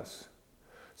suffer less.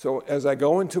 So as I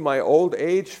go into my old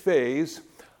age phase,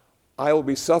 I will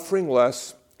be suffering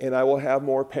less and I will have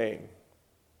more pain,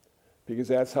 because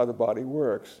that's how the body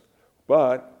works.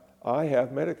 But I have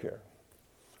Medicare.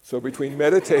 So between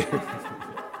meditation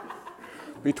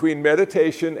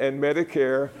and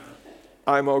Medicare,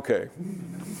 I'm okay.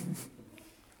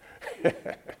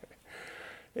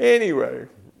 Anyway,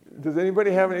 does anybody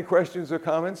have any questions or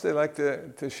comments they'd like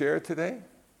to share today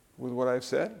with what I've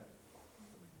said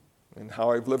and how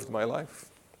I've lived my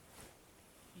life?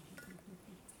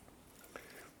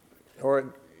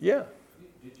 Or, yeah.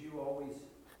 Did you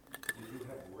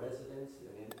have residence in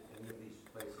any of these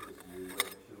places you went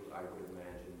to? I would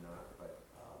imagine not, but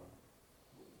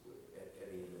at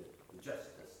any of the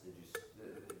justice, the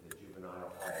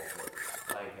juvenile halls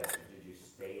or Lancaster, did you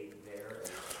stay there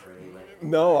or any like?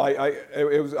 No,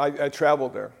 I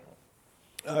traveled there.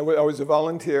 I was a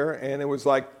volunteer, and it was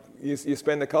like you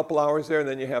spend a couple hours there and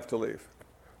then you have to leave.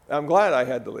 I'm glad I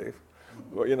had to leave,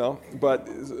 but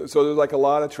so there's like a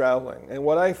lot of traveling. And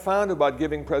what I found about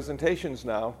giving presentations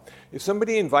now, if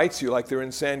somebody invites you, like they're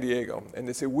in San Diego, and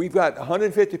they say, we've got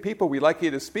 150 people we'd like you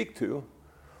to speak to,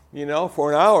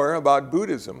 for an hour about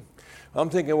Buddhism. I'm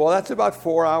thinking, well, that's about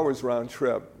 4 hours round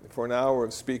trip for an hour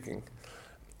of speaking.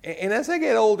 And as I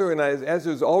get older and as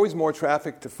there's always more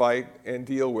traffic to fight and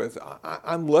deal with,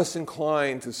 I'm less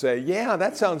inclined to say, yeah,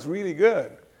 that sounds really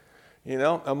good.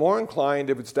 I'm more inclined,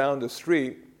 if it's down the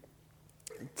street,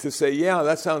 to say, yeah,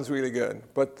 that sounds really good.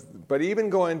 But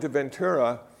even going to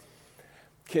Ventura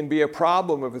can be a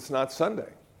problem if it's not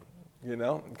Sunday,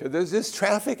 because there's this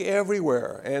traffic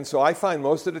everywhere. And so I find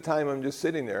most of the time I'm just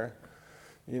sitting there,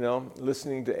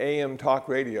 listening to AM talk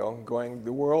radio, going,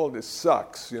 the world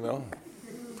sucks,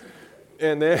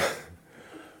 And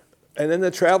then the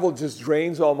travel just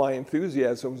drains all my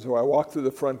enthusiasm, so I walk through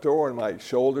the front door and my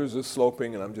shoulders are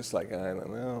sloping and I'm just like, I don't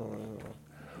know.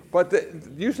 But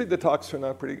usually the talks turn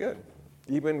out pretty good,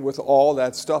 even with all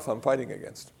that stuff I'm fighting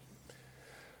against.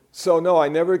 So no, I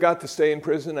never got to stay in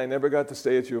prison. I never got to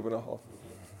stay at juvenile hall.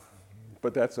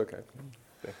 But that's okay.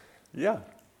 Yeah.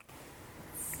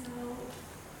 So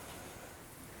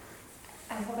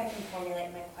I hope I can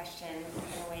formulate my question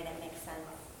in a way that makes sense.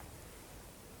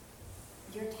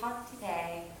 Your talk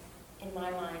today, in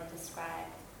my mind,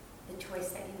 described the choice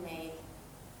that you made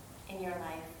in your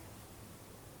life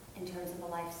in terms of a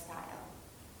lifestyle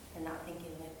and not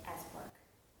thinking of it as work.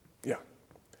 Yeah,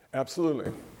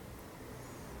 absolutely.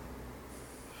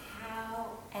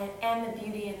 How, and the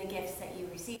beauty and the gifts that you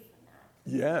received from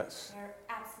that. Yes. They're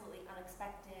absolutely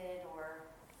unexpected, or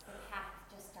the path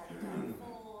just started to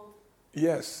unfold.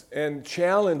 Yes, and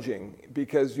challenging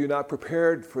because you're not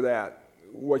prepared for that.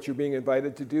 What you're being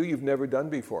invited to do, you've never done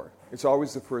before. It's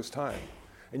always the first time.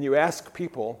 And you ask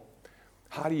people,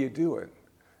 how do you do it?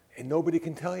 And nobody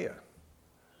can tell you.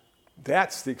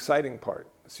 That's the exciting part.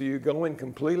 So you go in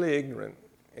completely ignorant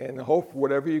and hope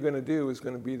whatever you're going to do is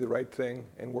going to be the right thing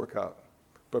and work out.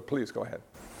 But please, go ahead.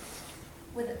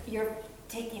 You're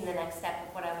taking the next step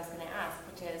of what I was going to ask,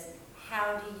 which is,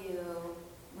 how do you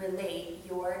relate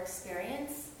your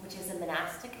experience, which is a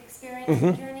monastic experience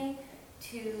and journey,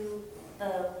 to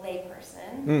the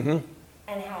layperson,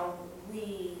 and how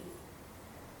we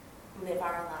live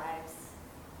our lives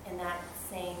in that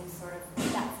same sort of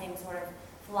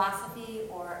philosophy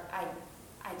or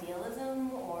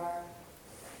idealism or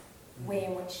way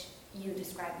in which you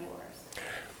describe yours?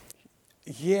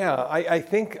 Yeah, I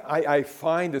think I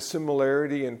find a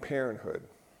similarity in parenthood,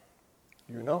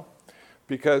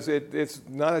 because it's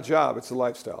not a job, it's a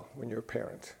lifestyle when you're a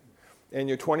parent. And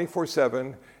you're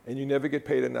 24/7, and you never get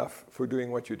paid enough for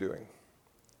doing what you're doing.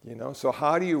 So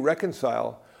how do you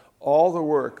reconcile all the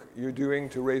work you're doing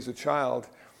to raise a child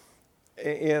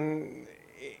and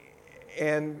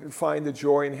find the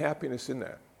joy and happiness in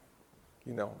that?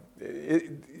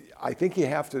 I think you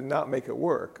have to not make it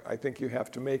work. I think you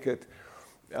have to make it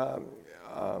a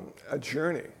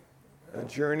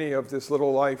journey of this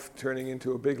little life turning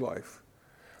into a big life.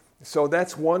 So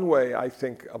that's one way, I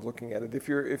think, of looking at it. If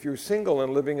you're single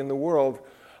and living in the world,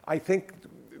 I think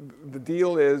the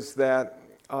deal is that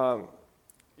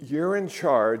you're in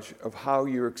charge of how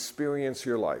you experience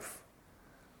your life.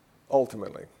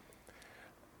 ultimately.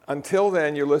 Until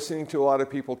then, you're listening to a lot of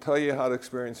people tell you how to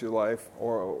experience your life,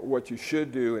 or what you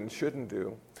should do and shouldn't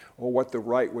do, or what the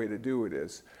right way to do it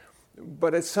is.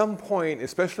 But at some point,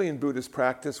 especially in Buddhist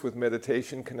practice with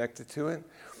meditation connected to it,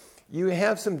 you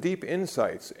have some deep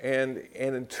insights and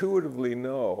intuitively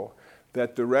know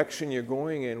that direction you're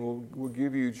going in will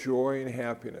give you joy and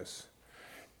happiness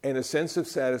and a sense of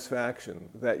satisfaction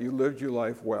that you lived your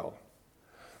life well.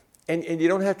 And you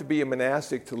don't have to be a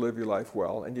monastic to live your life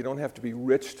well, and you don't have to be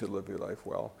rich to live your life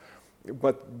well.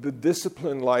 But the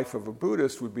disciplined life of a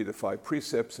Buddhist would be the 5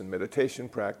 precepts and meditation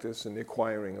practice and the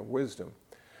acquiring of wisdom,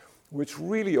 which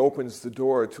really opens the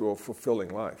door to a fulfilling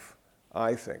life,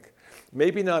 I think.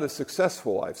 Maybe not a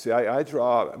successful life. See, I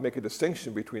make a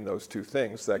distinction between those two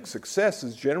things. That success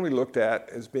is generally looked at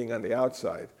as being on the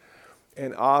outside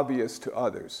and obvious to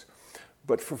others.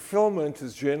 But fulfillment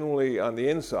is generally on the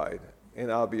inside and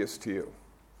obvious to you.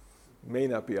 May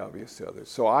not be obvious to others.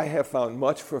 So I have found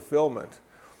much fulfillment,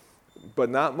 but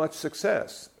not much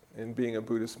success in being a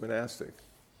Buddhist monastic.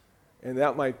 And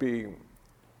that might be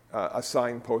a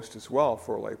signpost as well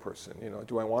for a layperson.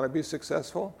 Do I want to be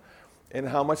successful? And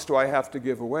how much do I have to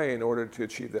give away in order to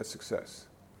achieve that success?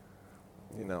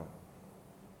 Does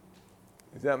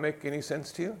that make any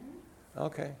sense to you?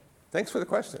 Okay. Thanks for the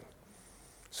question.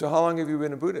 So how long have you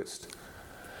been a Buddhist?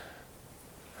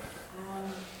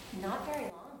 Not very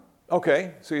long.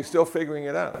 Okay, so you're still figuring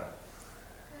it out.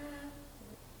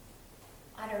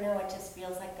 I don't know, it just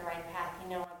feels like the right path.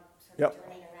 I'm sort of Yep.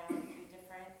 turning around a few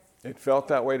different. It felt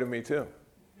that way to me too.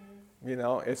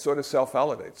 It sort of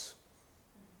self-validates.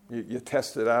 You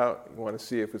test it out. You want to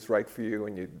see if it's right for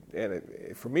you,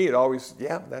 for me, it always,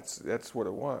 that's what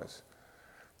it was.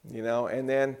 And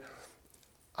then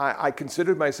I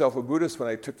considered myself a Buddhist when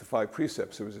I took the 5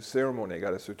 precepts. It was a ceremony. I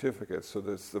got a certificate. So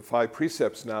the 5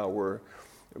 precepts now were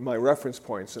my reference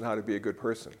points on how to be a good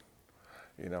person.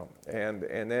 And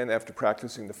then after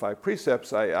practicing the 5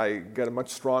 precepts, I got a much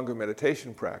stronger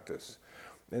meditation practice.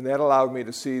 And that allowed me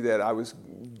to see that I was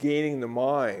gaining the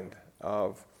mind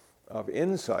of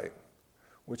insight,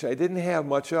 which I didn't have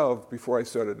much of before I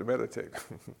started to meditate.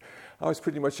 I was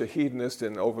pretty much a hedonist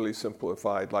and overly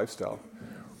simplified lifestyle,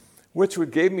 which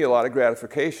gave me a lot of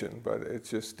gratification, but it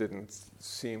just didn't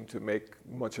seem to make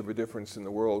much of a difference in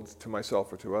the world to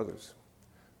myself or to others.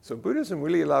 So Buddhism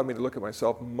really allowed me to look at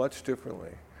myself much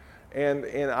differently. And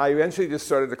I eventually just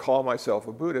started to call myself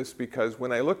a Buddhist because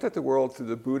when I looked at the world through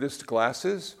the Buddhist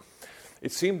glasses,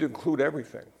 it seemed to include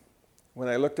everything. When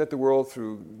I looked at the world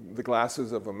through the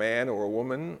glasses of a man or a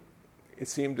woman, it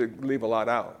seemed to leave a lot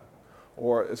out.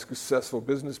 Or a successful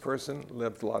business person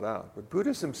left a lot out. But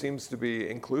Buddhism seems to be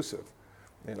inclusive.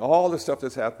 And all the stuff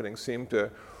that's happening seemed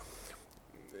to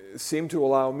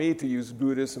allow me to use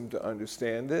Buddhism to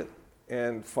understand it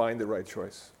and find the right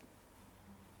choice.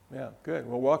 Yeah, good.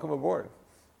 Well, welcome aboard.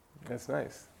 That's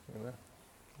nice.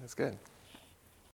 That's good.